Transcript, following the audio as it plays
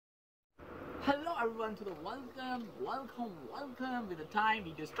everyone to the welcome with the time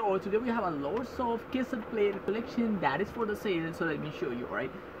we just told. Today we have a lots of cassette player collection that is for the sale, so let me show you.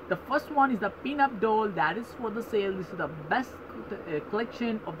 Alright, the first one is the pin-up doll that is for the sale. This is the best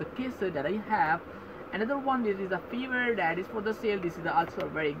collection of the cassette that I have. Another one is a fever that is for the sale. This is also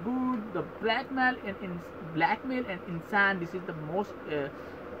very good. The blackmail and insan, this is the most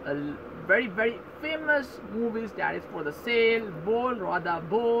very famous movies that is for the sale. Bol Rada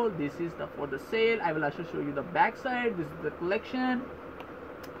Bol, this is for the sale. I will also show you the back side. This is the collection.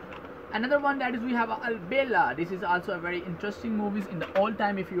 Another one that is we have Al Bella. This is also a very interesting movies in the all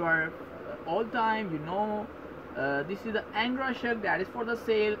time. If you are all time, you know. This is the Angra Shak that is for the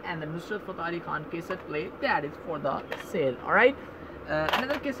sale, and the Nusrat Fateh Ali Khan cassette play that is for the sale. Alright,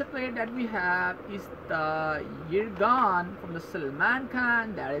 another cassette player that we have is the Yirgan from the Salman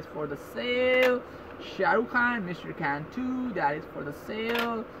Khan that is for the sale. Shah Rukh Khan, Mr. Khan 2 that is for the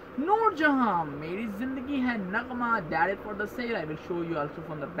sale. Noor Jahan, Meri Zindagi Hai Nagma that is for the sale. I will show you also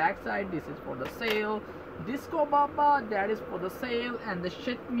from the back side. This is for the sale. Disco Baba that is for the sale, and the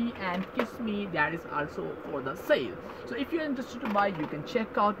Shit Me and Kiss Me that is also for the sale. So if you're interested to buy, you can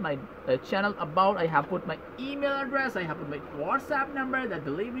check out my channel about. I have put my email address, I have put my WhatsApp number. The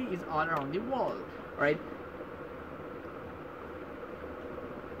delivery is all around the wall. Alright,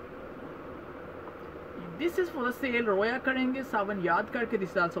 this is for the sale. Roya Karenge Savan Yaad Karke,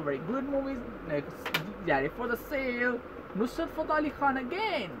 this is also very good movies. That is for the sale. Nusrat Fateh Ali Khan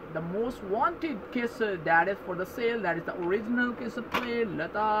again, the most wanted cassette that is for the sale. That is the original cassette player.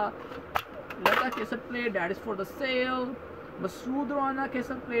 Lata cassette player that is for the sale. Masood Rana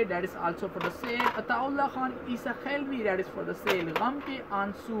cassette player that is also for the sale. Ataullah Khan Isa Khelvi that is for the sale. Gham Ke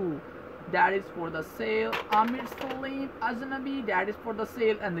Ansu that is for the sale. Amir Salim Ajnabi that is for the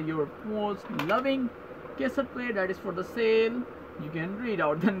sale, and your most loving cassette player that is for the sale. You can read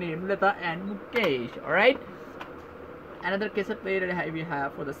out the name Lata and Mukesh. Alright, another cassette player that we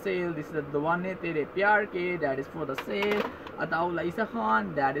have for the sale. This is the Dwane Tere Pyar Ke that is for the sale. Ataullah Isa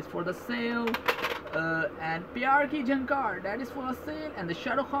Khan that is for the sale. And Pyar Ki Jankar that is for the sale, and the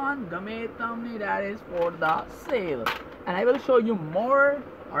Shah Rukh Khan Game Tamne that is for the sale. And I will show you more.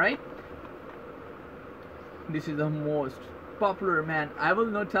 Alright, this is the most popular, man. I will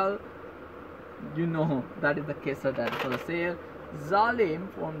not tell you know that is the cassette that is for the sale.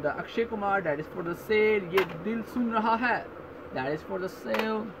 Zalim from the Akshay Kumar that is for the sale. Ye Dil Sun Raha Hai that is for the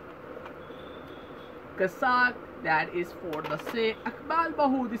sale. Kasak that is for the sale. Akbal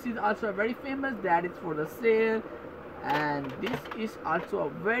Bahu, this is also very famous, that is for the sale. And this is also a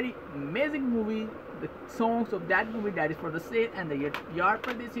very amazing movie. The songs of that movie that is for the sale, and the Yar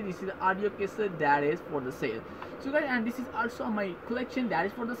Pradesi, this is the audio cassette that is for the sale. So guys, and this is also my collection that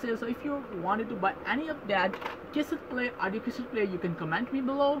is for the sale. So if you wanted to buy any of that cassette player, audio cassette player, you can comment me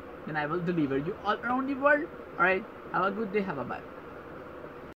below, then I will deliver you all around the world. Alright, have a good day, have a bye.